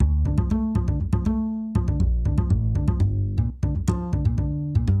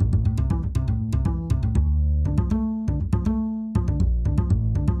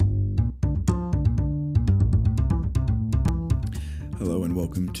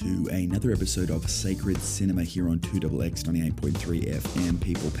to another episode of Sacred Cinema here on 2XX 98.3 FM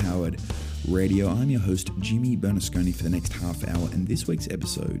people-powered radio. I'm your host, Jimmy Bernasconi, for the next half hour, and this week's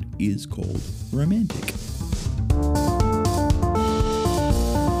episode is called Romantic.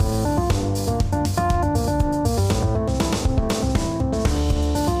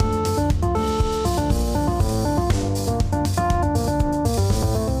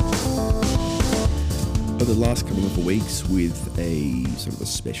 The last couple of weeks, with a sort of a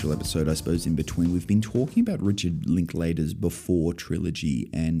special episode, I suppose, in between, we've been talking about Richard Linklater's Before trilogy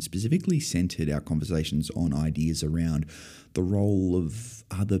and specifically centered our conversations on ideas around the role of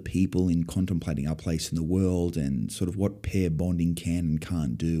other people in contemplating our place in the world and sort of what pair bonding can and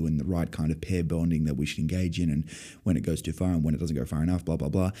can't do and the right kind of pair bonding that we should engage in and when it goes too far and when it doesn't go far enough, blah, blah,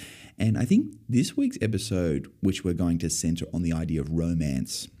 blah. And I think this week's episode, which we're going to center on the idea of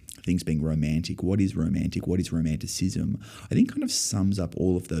romance, things being romantic, what is romanticism, I think kind of sums up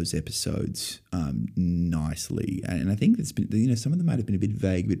all of those episodes nicely. And I think it's been, some of them might have been a bit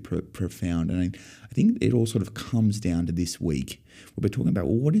vague, a bit profound. And I think it all sort of comes down to this week where we're talking about,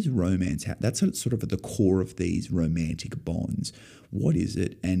 well, what is romance? That's sort of at the core of these romantic bonds. What is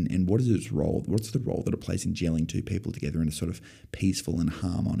it, and what is its role? What's the role that it plays in gelling two people together in a sort of peaceful and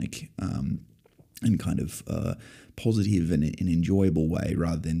harmonic and kind of positive and enjoyable way,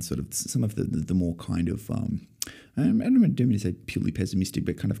 rather than sort of some of the more kind of I don't mean to say purely pessimistic,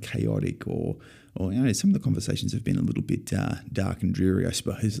 but kind of chaotic, or some of the conversations have been a little bit dark and dreary, I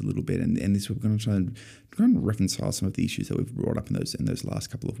suppose, a little bit, and this we're going to try and reconcile some of the issues that we've brought up in those last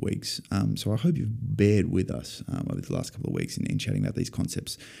couple of weeks. So I hope you've bared with us over the last couple of weeks in chatting about these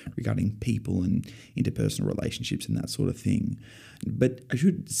concepts regarding people and interpersonal relationships and that sort of thing. But I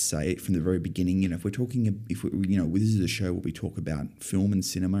should say from the very beginning, this is a show where we talk about film and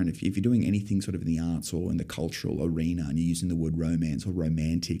cinema, and if you're doing anything sort of in the arts or in the cultural arena and you're using the word romance or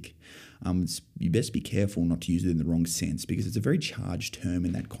romantic, you best be careful not to use it in the wrong sense, because it's a very charged term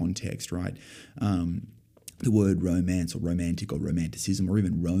in that context, right? The word romance or romantic or romanticism or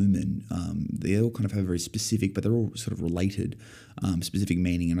even Roman, they all kind of have a very specific, but they're all sort of related, specific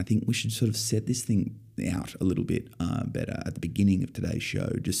meaning. And I think we should sort of set this thing out a little bit better at the beginning of today's show,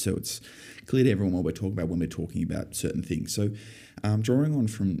 just so it's clear to everyone what we're talking about when we're talking about certain things. So drawing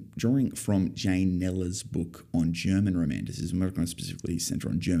from Jane Neller's book on German romanticism, we're not going to specifically center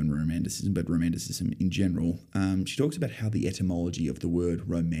on German romanticism, but romanticism in general. She talks about how the etymology of the word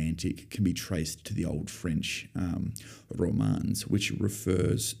romantic can be traced to the old French romance, which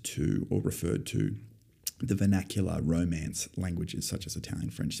referred to the vernacular Romance languages such as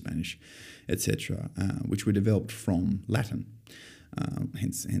Italian, French, Spanish, etc., which were developed from Latin.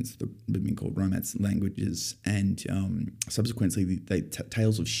 Hence they've been called Romance languages, and subsequently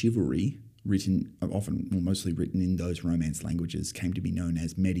tales of chivalry, mostly written in those Romance languages, came to be known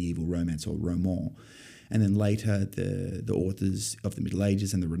as medieval romance or roman. And then later, the authors of the Middle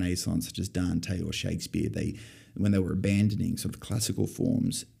Ages and the Renaissance, such as Dante or Shakespeare, when they were abandoning sort of classical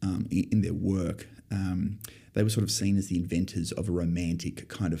forms in their work, they were sort of seen as the inventors of a romantic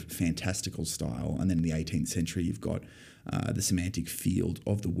kind of fantastical style. And then in the 18th century, you've got the semantic field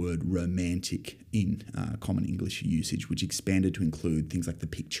of the word romantic in common English usage, which expanded to include things like the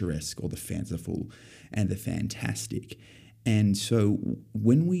picturesque or the fanciful and the fantastic. And so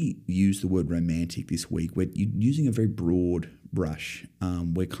when we use the word romantic this week, we're using a very broad brush.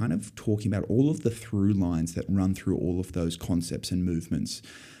 We're kind of talking about all of the through lines that run through all of those concepts and movements,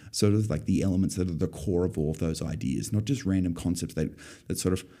 sort of like the elements that are the core of all of those ideas, not just random concepts that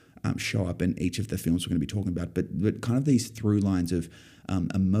sort of show up in each of the films we're going to be talking about, but kind of these through lines of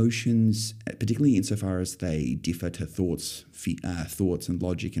emotions, particularly insofar as they differ to thoughts and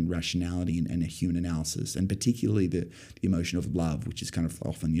logic and rationality and a human analysis, and particularly the emotion of love, which is kind of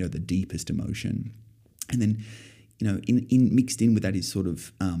often the deepest emotion. And then in mixed in with that is sort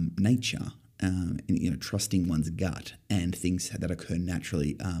of nature. Trusting one's gut and things that occur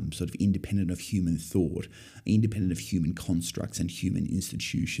naturally, sort of independent of human thought, independent of human constructs and human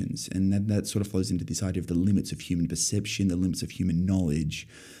institutions. And that sort of flows into this idea of the limits of human perception, the limits of human knowledge,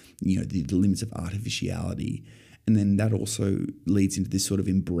 the limits of artificiality. And then that also leads into this sort of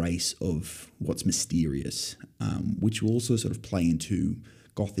embrace of what's mysterious, which will also sort of play into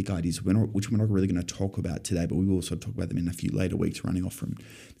Gothic ideas, which we're not really going to talk about today, but we will also talk about them in a few later weeks running off from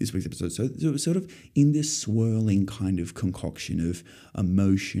this week's episode. So sort of in this swirling kind of concoction of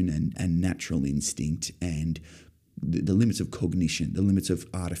emotion and natural instinct and the limits of cognition, the limits of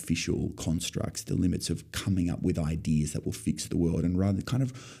artificial constructs, the limits of coming up with ideas that will fix the world, and rather kind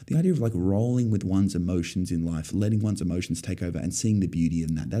of the idea of like rolling with one's emotions in life, letting one's emotions take over and seeing the beauty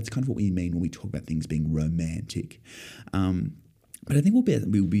in that. That's kind of what we mean when we talk about things being romantic. But I think we'll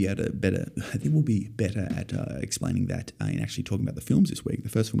be better at explaining that in actually talking about the films this week. The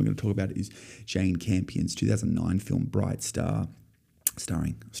first film we're going to talk about is Jane Campion's 2009 film Bright Star,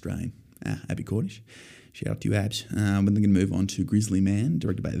 starring Australian Abby Cordish. Shout out to you, Abs. We're then going to move on to Grizzly Man,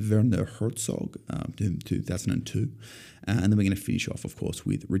 directed by Werner Herzog, 2002. And then we're going to finish off, of course,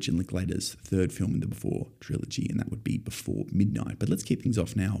 with Richard Linklater's third film in the Before trilogy, and that would be Before Midnight. But let's kick things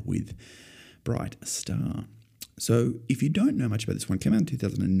off now with Bright Star. So if you don't know much about this one, it came out in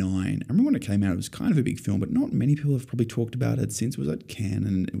 2009. I remember when it came out, it was kind of a big film, but not many people have probably talked about it since. It was at Cannes,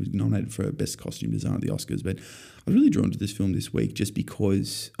 and it was nominated for Best Costume Design at the Oscars. But I was really drawn to this film this week just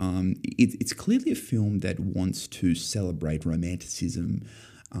because it's clearly a film that wants to celebrate romanticism,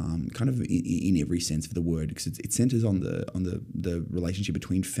 kind of in every sense of the word, because it centres on the relationship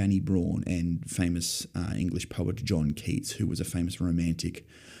between Fanny Brawne and famous English poet John Keats, who was a famous romantic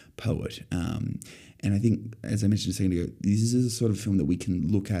poet. And I think, as I mentioned a second ago, this is a sort of film that we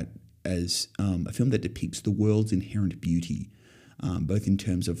can look at as a film that depicts the world's inherent beauty, both in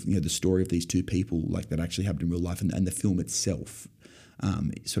terms of the story of these two people, like that actually happened in real life, and the film itself.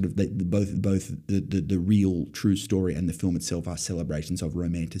 Sort of both the real true story and the film itself are celebrations of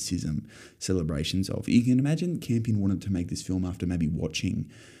romanticism, celebrations of. You can imagine Campion wanted to make this film after maybe watching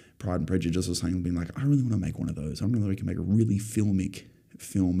Pride and Prejudice or something, being like, I really want to make one of those. I really want to make a really filmic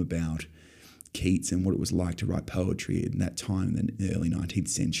film about Keats and what it was like to write poetry in that time, in the early 19th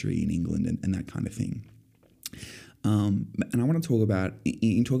century in England, and that kind of thing. And I want to talk about,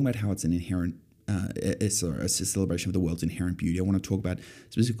 in talking about how it's an inherent, a celebration of the world's inherent beauty, I want to talk about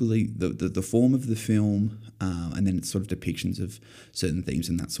specifically the form of the film, and then its sort of depictions of certain themes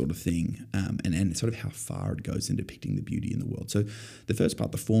and that sort of thing, and sort of how far it goes in depicting the beauty in the world. So the first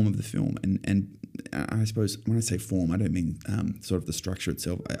part, the form of the film, and I suppose when I say form, I don't mean sort of the structure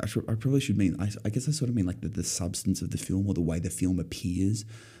itself. I probably should mean, I guess I sort of mean like the substance of the film, or the way the film appears.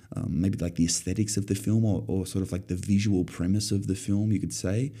 Maybe like the aesthetics of the film, or sort of like the visual premise of the film, you could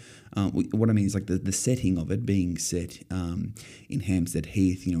say. What I mean is like the setting of it being set in Hampstead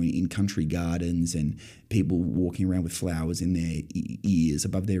Heath, in country gardens, and people walking around with flowers in their ears,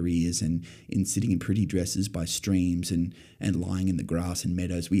 above their ears, and sitting in pretty dresses by streams, and lying in the grass and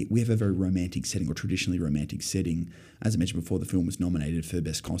meadows. We have a very romantic setting, or traditionally romantic setting. As I mentioned before, the film was nominated for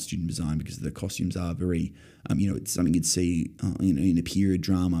Best Costume Design because the costumes are very, it's something you'd see in a period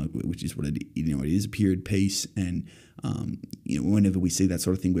drama, which is what it is, a period piece. And whenever we see that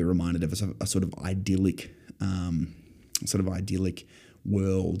sort of thing, we're reminded of a sort of idyllic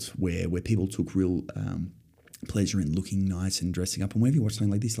world where people took real pleasure in looking nice and dressing up. And whenever you watch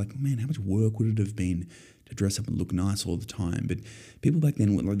something like this, like, man, how much work would it have been to dress up and look nice all the time? But people back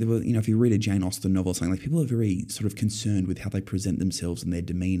then, like, they were, if you read a Jane Austen novel or something, like, people are very sort of concerned with how they present themselves and their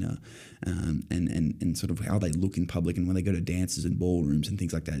demeanour, and sort of how they look in public, and when they go to dances and ballrooms and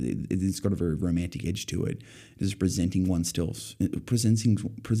things like that. It's got a very romantic edge to it. It is presenting oneself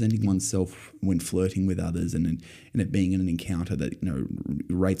when flirting with others, and it being in an encounter that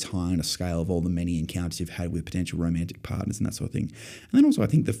rates high on a scale of all the many encounters you've had with potential romantic partners and that sort of thing. And then also, I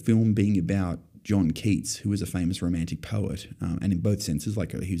think the film being about John Keats, who was a famous romantic poet, and in both senses,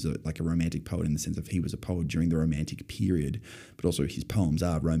 he was a romantic poet in the sense of he was a poet during the Romantic period, but also his poems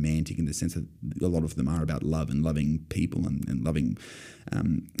are romantic in the sense that a lot of them are about love and loving people and loving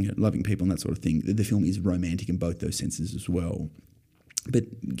people and that sort of thing. The film is romantic in both those senses as well.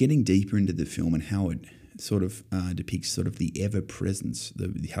 But getting deeper into the film and how it sort of depicts sort of the ever-presence,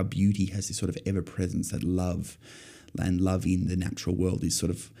 how beauty has this sort of ever-presence, that love in the natural world is sort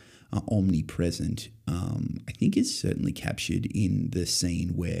of omnipresent, I think is certainly captured in the scene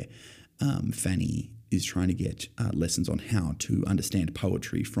where Fanny is trying to get lessons on how to understand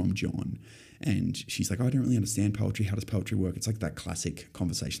poetry from John. And she's like, I don't really understand poetry. How does poetry work? It's like that classic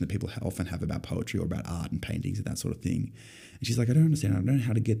conversation that people often have about poetry or about art and paintings and that sort of thing. And she's like, I don't understand. I don't know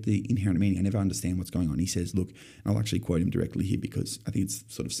how to get the inherent meaning. I never understand what's going on. He says, look, and I'll actually quote him directly here because I think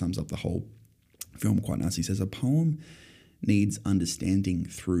it sort of sums up the whole film quite nicely. He says, a poem needs understanding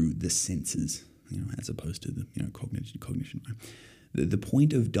through the senses, as opposed to the cognition. Right? The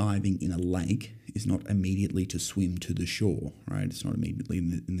point of diving in a lake is not immediately to swim to the shore, right? It's not immediately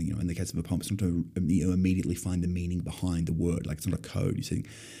in the case of a poem, it's not to immediately find the meaning behind the word. Like, it's not a code. You see,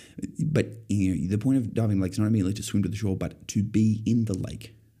 but the point of diving in a lake is not immediately to swim to the shore, but to be in the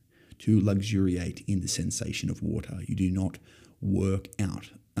lake, to luxuriate in the sensation of water. You do not work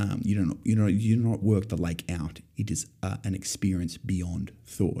out you do not work the lake out. It is an experience beyond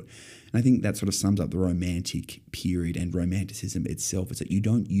thought. And I think that sort of sums up the romantic period and romanticism itself, is that you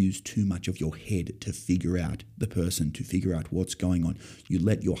don't use too much of your head to figure out the person, to figure out what's going on. You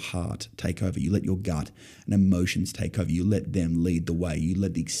let your heart take over. You let your gut and emotions take over. You let them lead the way. You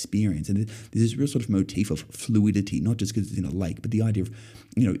let the experience. And there's this real sort of motif of fluidity, not just because it's in a lake, but the idea of,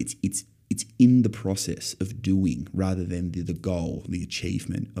 it's in the process of doing rather than the goal, the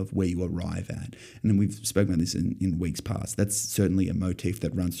achievement of where you arrive at. And then we've spoken about this in weeks past. That's certainly a motif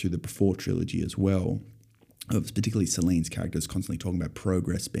that runs through the Before trilogy as well, of particularly Celine's characters constantly talking about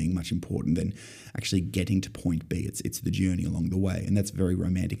progress being much important than actually getting to point B. It's the journey along the way. And that's very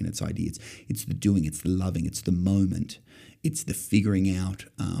romantic in its idea. It's the doing, it's the loving, it's the moment. It's the figuring out,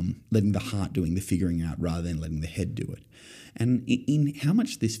 letting the heart doing the figuring out rather than letting the head do it. And in how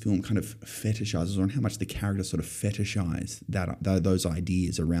much this film kind of fetishizes, or in how much the characters sort of fetishize those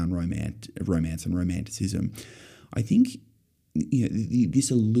ideas around romance and romanticism, I think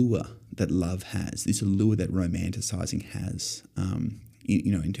this allure that love has, this allure that romanticizing has,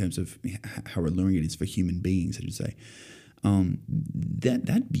 in terms of how alluring it is for human beings, I should say,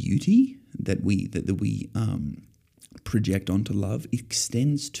 that beauty that we project onto love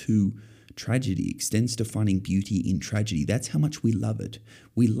extends to tragedy, extends to finding beauty in tragedy. That's how much we love it.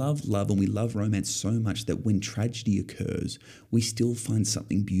 We love love and we love romance so much that when tragedy occurs, we still find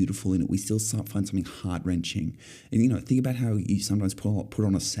something beautiful in it. We still find something heart-wrenching. And, think about how you sometimes put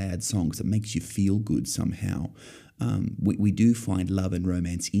on a sad song because it makes you feel good somehow. We do find love and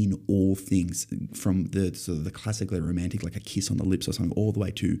romance in all things, from the sort of the classically romantic, like a kiss on the lips or something, all the way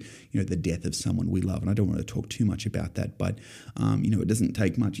to the death of someone we love. And I don't want to talk too much about that, but it doesn't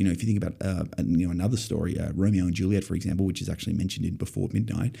take much. If you think about another story, Romeo and Juliet, for example, which is actually mentioned in Before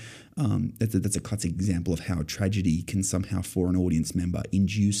Midnight, that's a classic example of how tragedy can somehow, for an audience member,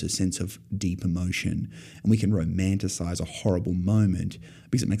 induce a sense of deep emotion, and we can romanticize a horrible moment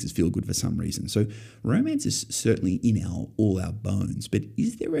because it makes us feel good for some reason. So romance is certainly in all our bones, but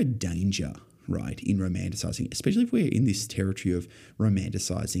is there a danger, right, in romanticizing, especially if we're in this territory of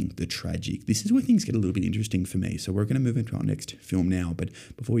romanticizing the tragic? This is where things get a little bit interesting for me. So we're going to move into our next film now, but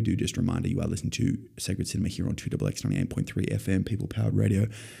before we do, just a reminder, you are listening to Sacred Cinema here on 2XX 98.3 FM, people-powered radio.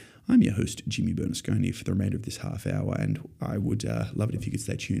 I'm your host, Jimmy Bernasconi, for the remainder of this half hour, and I would love it if you could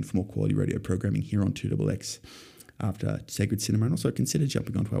stay tuned for more quality radio programming here on 2XX after Sacred Cinema, and also consider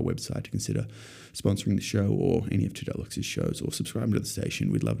jumping onto our website to consider sponsoring the show or any of 2XX's shows, or subscribing to the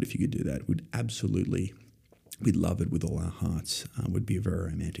station. We'd love it if you could do that. We'd love it with all our hearts. Would be a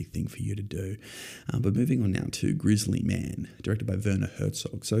very romantic thing for you to do. But moving on now to Grizzly Man, directed by Werner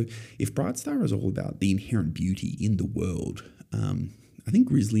Herzog. So if Bright Star is all about the inherent beauty in the world, I think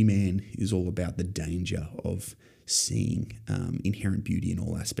Grizzly Man is all about the danger of seeing inherent beauty in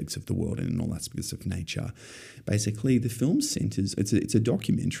all aspects of the world and in all aspects of nature. Basically, the film centers, it's a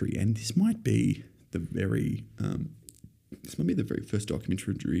documentary, and this might be the very first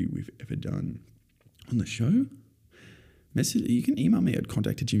documentary we've ever done on the show. You can email me at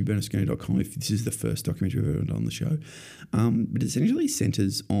contact@jimmybernasconi.com if this is the first documentary we've ever done on the show. But it essentially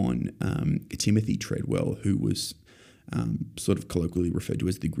centers on Timothy Treadwell, who was sort of colloquially referred to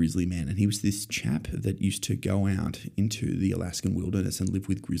as the Grizzly Man. And he was this chap that used to go out into the Alaskan wilderness and live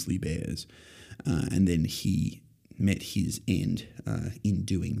with grizzly bears. And then he met his end in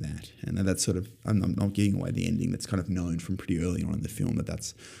doing that. And that's sort of, I'm not giving away the ending, that's kind of known from pretty early on in the film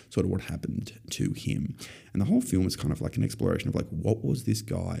that's sort of what happened to him. And the whole film is kind of like an exploration of what was this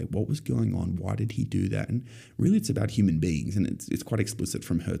guy, what was going on, why did he do that? And really it's about human beings, and it's quite explicit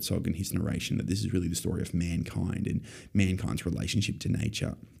from Herzog in his narration that this is really the story of mankind and mankind's relationship to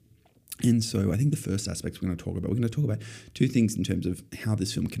nature. And so I think the first aspects we're going to talk about two things in terms of how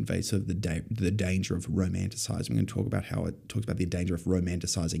this film conveys sort of the danger of romanticizing. We're going to talk about how it talks about the danger of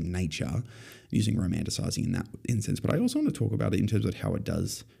romanticizing nature, using romanticizing in that instance. But I also want to talk about it in terms of how it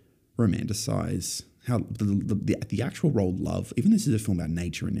does romanticize, how the actual role of love, even this is a film about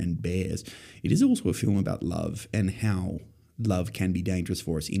nature and bears, it is also a film about love and how love can be dangerous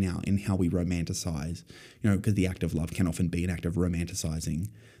for us in how we romanticize, because the act of love can often be an act of romanticizing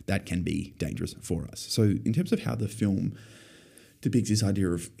that can be dangerous for us. So in terms of how the film depicts this idea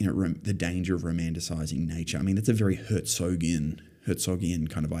of the danger of romanticizing nature, I mean, that's a very Herzogian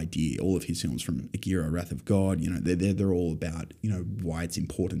kind of idea. All of his films, from Akira, Wrath of God, they're all about why it's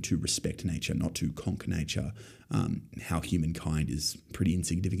important to respect nature, not to conquer nature. How humankind is pretty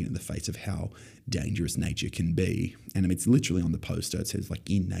insignificant in the face of how dangerous nature can be. And I mean, it's literally on the poster. It says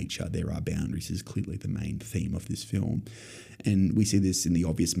in nature there are boundaries is clearly the main theme of this film. And we see this in the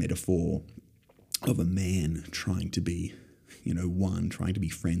obvious metaphor of a man trying to be one trying to be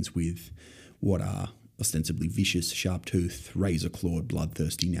friends with what are ostensibly vicious, sharp-toothed, razor-clawed,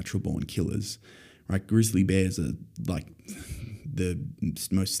 bloodthirsty, natural-born killers, right? Grizzly bears are like the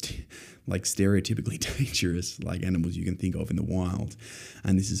most like stereotypically dangerous like animals you can think of in the wild,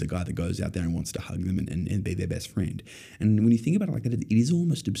 and this is a guy that goes out there and wants to hug them and be their best friend. And when you think about it like that, it is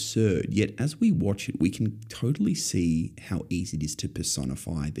almost absurd, yet as we watch it we can totally see how easy it is to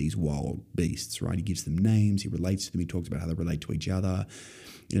personify these wild beasts, right? He gives them names, he relates to them, he talks about how they relate to each other.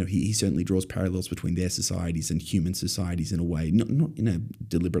 He certainly draws parallels between their societies and human societies in a way, not in a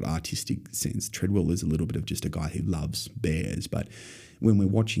deliberate artistic sense. Treadwell is a little bit of just a guy who loves bears, but when we're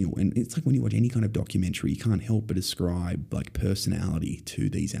watching it, and it's like when you watch any kind of documentary, you can't help but ascribe like personality to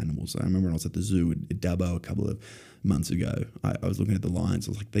these animals. I remember when I was at the zoo at Dubbo a couple of months ago, I was looking at the lions.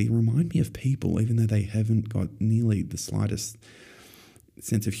 I was like, they remind me of people, even though they haven't got nearly the slightest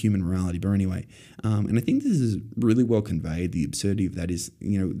sense of human morality. But anyway, and I think this is really well conveyed. The absurdity of that is,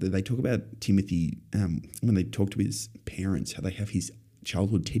 they talk about Timothy when they talk to his parents, how they have his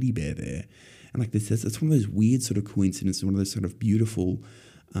childhood teddy bear there, and like this, it's one of those weird sort of coincidences, one of those sort of beautiful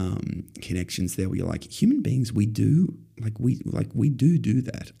connections there, where you're like, human beings, we do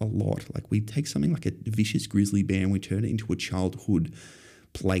that a lot. Like we take something like a vicious grizzly bear and we turn it into a childhood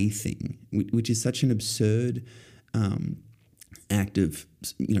plaything, which is such an absurd act of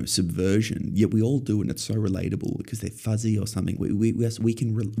subversion, yet we all do it, and it's so relatable because they're fuzzy or something. We as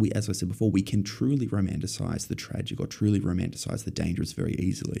I said before, we can truly romanticize the tragic or truly romanticize the dangerous very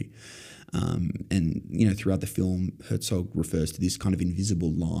easily. And throughout the film, Herzog refers to this kind of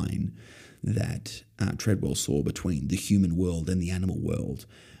invisible line that Treadwell saw between the human world and the animal world.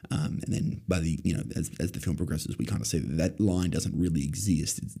 And then by the, as the film progresses, we kind of see that line doesn't really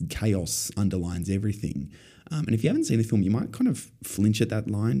exist. Chaos underlines everything. And if you haven't seen the film, you might kind of flinch at that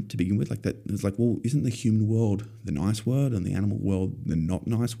line to begin with. Like that, it's like, well, isn't the human world the nice world and the animal world the not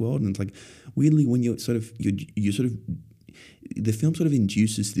nice world? And it's like, weirdly, when you the film sort of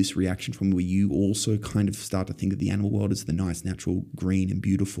induces this reaction from where you also kind of start to think of the animal world as the nice, natural, green and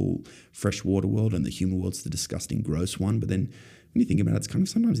beautiful freshwater world, and the human world's the disgusting, gross one. But then when you think about it, it's kind of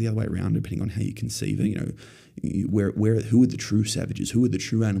sometimes the other way around, depending on how you conceive it. Who are the true savages? Who are the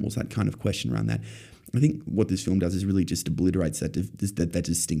true animals? That kind of question around that. I think what this film does is really just obliterates that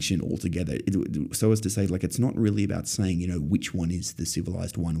distinction altogether. So as to say, like, it's not really about saying, which one is the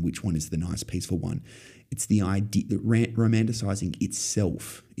civilized one and which one is the nice, peaceful one. It's the idea that romanticizing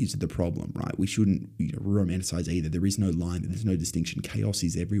itself is the problem, right? We shouldn't romanticize either. There is no line, there's no distinction. Chaos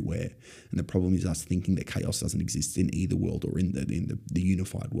is everywhere. And the problem is us thinking that chaos doesn't exist in either world or in the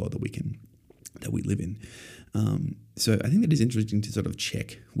unified world that we live in. So I think that is interesting to sort of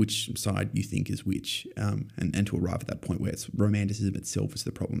check which side you think is which, and to arrive at that point where it's romanticism itself is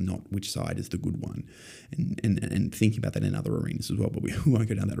the problem, not which side is the good one, and thinking about that in other arenas as well, but we won't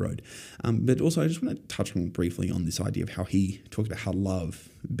go down that road. But also I just want to touch on briefly on this idea of how he talks about how love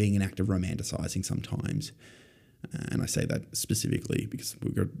being an act of romanticizing sometimes. And I say that specifically because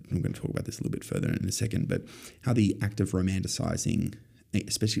I'm going to talk about this a little bit further in a second, but how the act of romanticizing,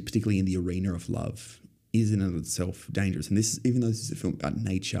 particularly in the arena of love, is in and of itself dangerous. And this, even though this is a film about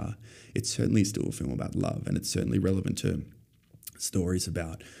nature, it's certainly still a film about love, and it's certainly relevant to stories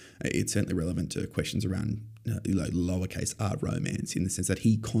about. It's certainly relevant to questions around lowercase r romance, in the sense that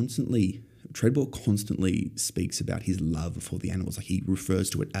Treadwell constantly speaks about his love for the animals. Like he refers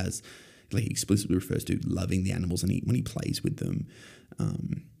to it as, like he explicitly refers to loving the animals, and when he plays with them.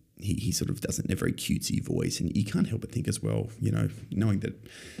 He sort of does it in a very cutesy voice, and you can't help but think as well, knowing that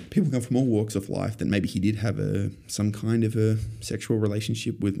people come from all walks of life, that maybe he did have some kind of a sexual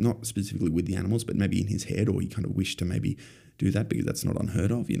relationship with, not specifically with the animals, but maybe in his head, or he kind of wished to maybe do that, because that's not unheard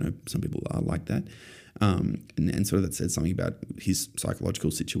of. Some people are like that. And sort of that says something about his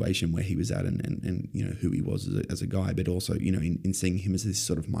psychological situation where he was at, and who he was as a guy, but also, in seeing him as this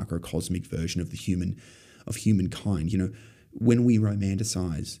sort of microcosmic version of humankind. When we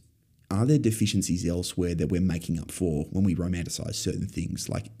romanticize, are there deficiencies elsewhere that we're making up for when we romanticize certain things?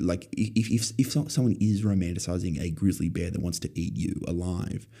 Like if someone is romanticizing a grizzly bear that wants to eat you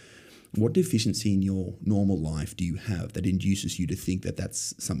alive, what deficiency in your normal life do you have that induces you to think that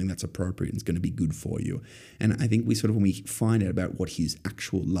that's something that's appropriate and is going to be good for you? And I think when we find out about what his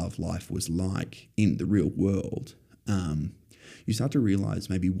actual love life was like in the real world, you start to realize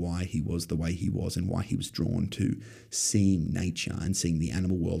maybe why he was the way he was, and why he was drawn to seeing nature and seeing the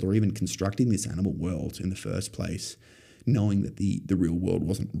animal world, or even constructing this animal world in the first place, knowing that the real world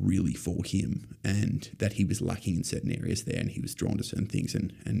wasn't really for him, and that he was lacking in certain areas there, and he was drawn to certain things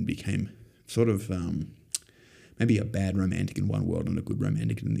and became sort of maybe a bad romantic in one world and a good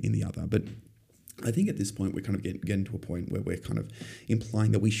romantic in the other. But I think at this point we're kind of getting to a point where we're kind of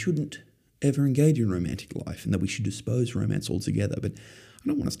implying that we shouldn't ever engage in romantic life and that we should dispose romance altogether. But I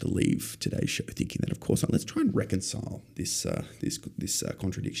don't want us to leave today's show thinking that, of course not. Let's try and reconcile this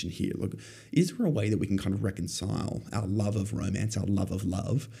contradiction here. Look, is there a way that we can kind of reconcile our love of romance, our love of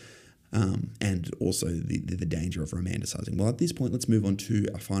love, and also the danger of romanticizing? Well, at this point, let's move on to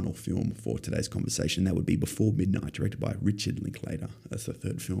our final film for today's conversation. That would be Before Midnight, directed by Richard Linklater. That's the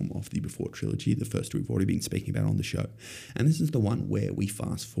third film of the Before trilogy, the first two we've already been speaking about on the show. And this is the one where we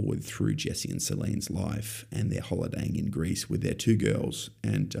fast forward through Jesse and Celine's life and their holidaying in Greece with their two girls,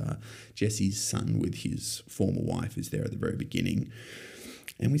 and Jesse's son with his former wife is there at the very beginning.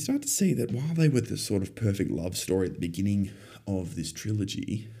 And we start to see that while they were the sort of perfect love story at the beginning of this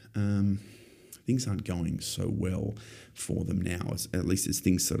trilogy, things aren't going so well for them now. At least as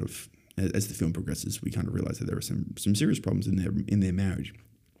things sort of, as the film progresses, we kind of realize that there are some serious problems in their marriage.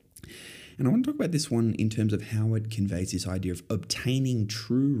 And I want to talk about this one in terms of how it conveys this idea of obtaining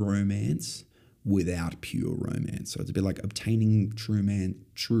true romance without pure romance. So it's a bit like obtaining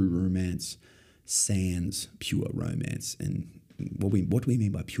true romance sans pure romance. And what do we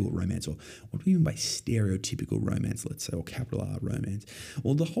mean by pure romance, or what do we mean by stereotypical romance, let's say, or capital R romance?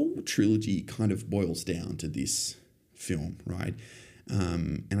 Well, the whole trilogy kind of boils down to this film, right?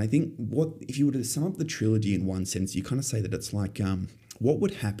 And I think if you were to sum up the trilogy in one sentence, you kind of say that it's like, what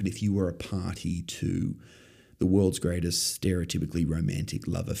would happen if you were a party to the world's greatest stereotypically romantic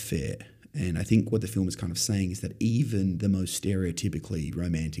love affair? And I think what the film is kind of saying is that even the most stereotypically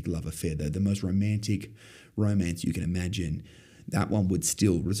romantic love affair, the most romantic romance you can imagine, that one would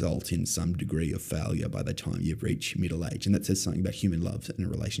still result in some degree of failure by the time you reach middle age. And that says something about human love and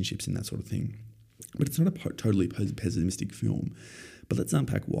relationships and that sort of thing. But it's not a totally pessimistic film. But let's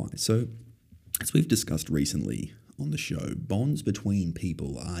unpack why. So, as we've discussed recently on the show, bonds between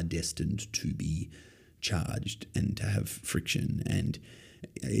people are destined to be charged and to have friction. And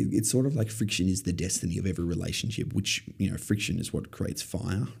it's sort of like friction is the destiny of every relationship, which, friction is what creates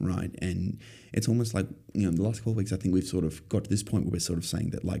fire, right? And it's almost like, the last couple of weeks, I think we've sort of got to this point where we're sort of saying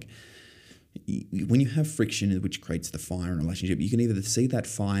that, like, when you have friction, which creates the fire in a relationship, you can either see that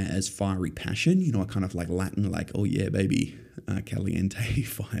fire as fiery passion, kind of like Latin, like, oh yeah, baby, caliente,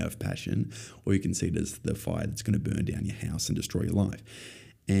 fire of passion, or you can see it as the fire that's going to burn down your house and destroy your life.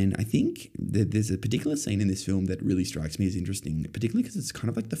 And I think that there's a particular scene in this film that really strikes me as interesting, particularly because it's kind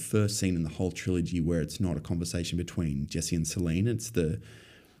of like the first scene in the whole trilogy where it's not a conversation between Jesse and Celine. It's the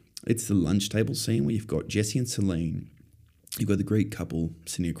lunch table scene where you've got Jesse and Celine. You've got the Greek couple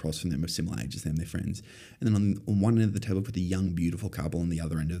sitting across from them of similar ages, they're friends. And then on one end of the table, you've got the young, beautiful couple. On the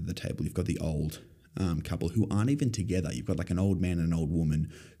other end of the table, you've got the old couple who aren't even together. You've got like an old man and an old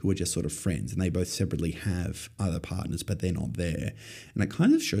woman who are just sort of friends, and they both separately have other partners, but they're not there. And it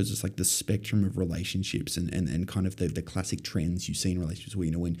kind of shows us like the spectrum of relationships and kind of the classic trends you see in relationships where,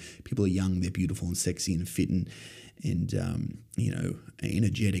 when people are young, they're beautiful and sexy and fit and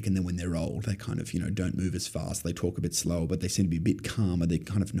energetic, and then when they're old, they kind of, don't move as fast. They talk a bit slower, but they seem to be a bit calmer. They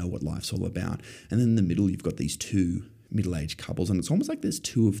kind of know what life's all about. And then in the middle, you've got these two middle-aged couples, and it's almost like there's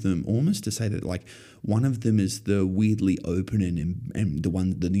two of them, almost to say that like one of them is the weirdly open and the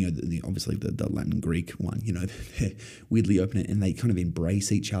one, obviously the Latin Greek one, they're weirdly open and they kind of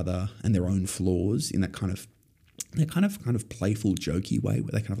embrace each other and their own flaws in that kind of playful, jokey way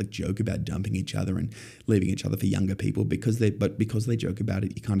where they kind of like joke about dumping each other and leaving each other for younger people because they joke about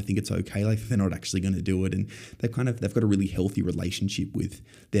it, you kind of think it's okay, like they're not actually going to do it, and they've got a really healthy relationship with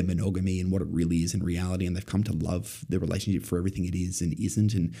their monogamy and what it really is in reality, and they've come to love the relationship for everything it is and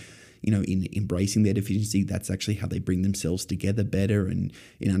isn't, and in embracing their deficiency, that's actually how they bring themselves together better, and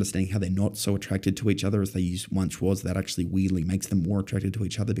in understanding how they're not so attracted to each other as they once was, that actually weirdly makes them more attracted to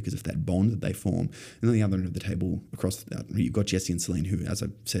each other because of that bond that they form. And on the other end of the table, across that, you've got Jesse and Celine, who, as I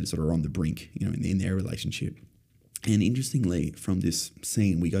said, sort of are on the brink, in their relationship. And interestingly, from this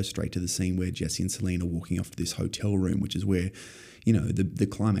scene, we go straight to the scene where Jesse and Celine are walking off to this hotel room, which is where, the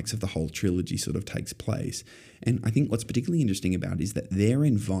climax of the whole trilogy sort of takes place. And I think what's particularly interesting about it is that they're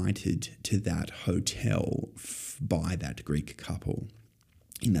invited to that hotel by that Greek couple,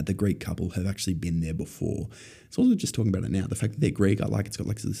 in that the Greek couple have actually been there before. It's also just talking about it now. The fact that they're Greek, I like it's got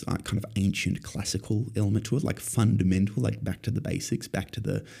like this kind of ancient classical element to it, like fundamental, like back to the basics, back to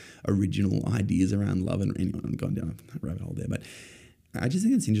the original ideas around love. And anyway, I'm going down a rabbit hole there, but I just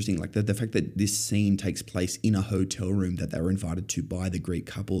think it's interesting, like the fact that this scene takes place in a hotel room that they were invited to by the Greek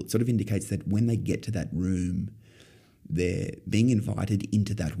couple. It sort of indicates that when they get to that room, they're being invited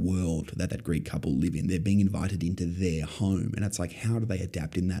into that world that Greek couple live in. They're being invited into their home. And it's like, how do they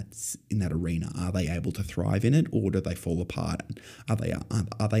adapt in that arena? Are they able to thrive in it, or do they fall apart? Are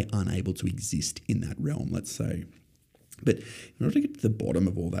they unable to exist in that realm, let's say? But in order to get to the bottom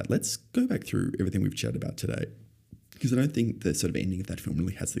of all that, let's go back through everything we've chatted about today, because I don't think the sort of ending of that film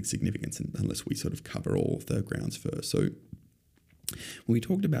really has the significance unless we sort of cover all of the grounds first. So when we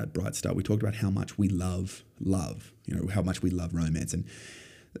talked about Bright Star, we talked about how much we love, how much we love romance. And,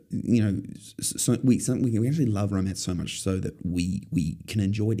 so we actually love romance so much so that we can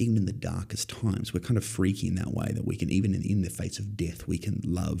enjoy it even in the darkest times. We're kind of freaky in that way, that we can, even in the face of death, we can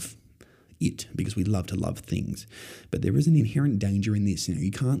love it, because we love to love things. But there is an inherent danger in this.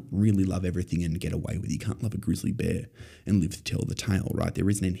 You can't really love everything and get away with it. You can't love a grizzly bear and live to tell the tale, right? There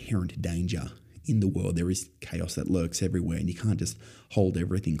is an inherent danger in the world. There is chaos that lurks everywhere, and you can't just hold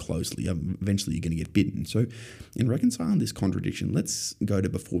everything closely. Eventually you're going to get bitten. So in reconciling this contradiction, let's go to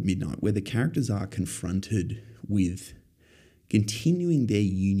Before Midnight, where the characters are confronted with continuing their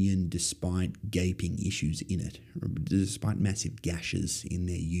union despite gaping issues in it, despite massive gashes in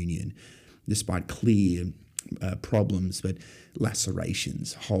their union, despite clear problems, but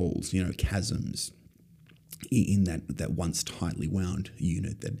lacerations, holes, chasms in that once tightly wound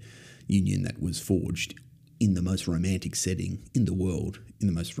union that was forged in the most romantic setting in the world, in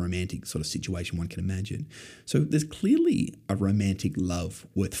the most romantic sort of situation one can imagine. So there's clearly a romantic love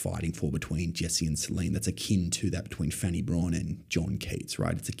worth fighting for between Jesse and Celine that's akin to that between Fanny Braun and John Keats,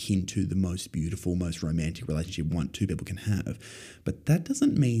 right? It's akin to the most beautiful, most romantic relationship two people can have. But that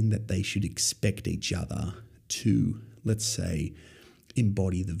doesn't mean that they should expect each other to, let's say,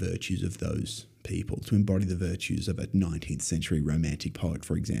 embody the virtues of those people, to embody the virtues of a 19th century romantic poet,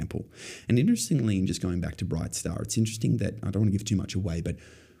 for example. And interestingly, in just going back to Bright Star, it's interesting that, I don't want to give too much away, but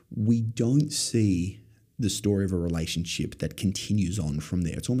we don't see the story of a relationship that continues on from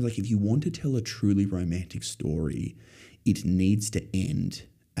there. It's almost like if you want to tell a truly romantic story, it needs to end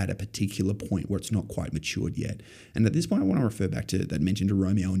at a particular point where it's not quite matured yet. And at this point, I want to refer back to that mention to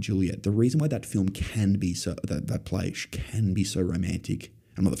Romeo and Juliet. The reason why that film can be so, that play can be so romantic,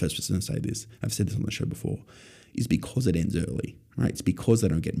 I'm not the first person to say this, I've said this on the show before, is because it ends early, right? It's because they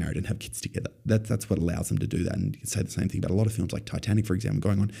don't get married and have kids together. That's what allows them to do that. And you can say the same thing about a lot of films like Titanic, for example,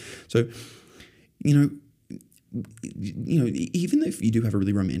 going on. So, even if you do have a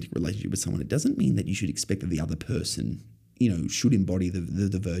really romantic relationship with someone, it doesn't mean that you should expect that the other person, should embody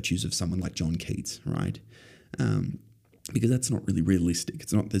the virtues of someone like John Keats, right? Because that's not really realistic.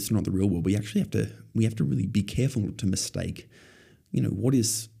 It's not the real world. We actually have to really be careful to mistake, what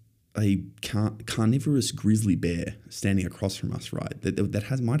is a carnivorous grizzly bear standing across from us, right?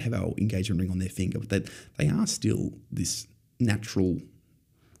 That might have our engagement ring on their finger, but they are still this natural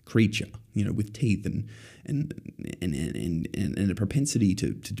creature, with teeth and a propensity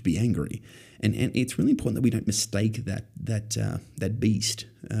to be angry, and it's really important that we don't mistake that beast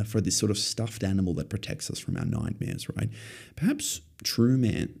for this sort of stuffed animal that protects us from our nightmares, right? Perhaps true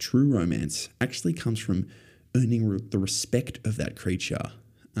romance actually comes from earning the respect of that creature,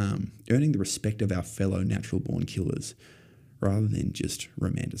 earning the respect of our fellow natural-born killers, rather than just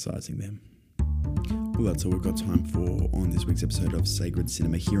romanticizing them. Well, that's all we've got time for on this week's episode of Sacred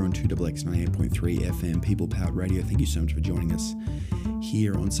Cinema here on 2XX 98.3 FM, People-Powered Radio. Thank you so much for joining us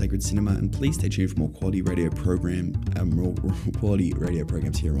here on Sacred Cinema, and please stay tuned for more quality radio programs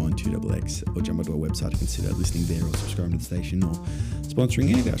here on 2XX, or jump onto our website to consider listening there, or subscribing to the station, or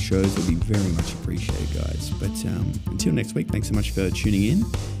sponsoring any of our shows. Would be very much appreciated, guys. But until next week, thanks so much for tuning in,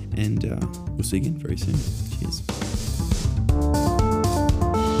 and we'll see you again very soon. Cheers.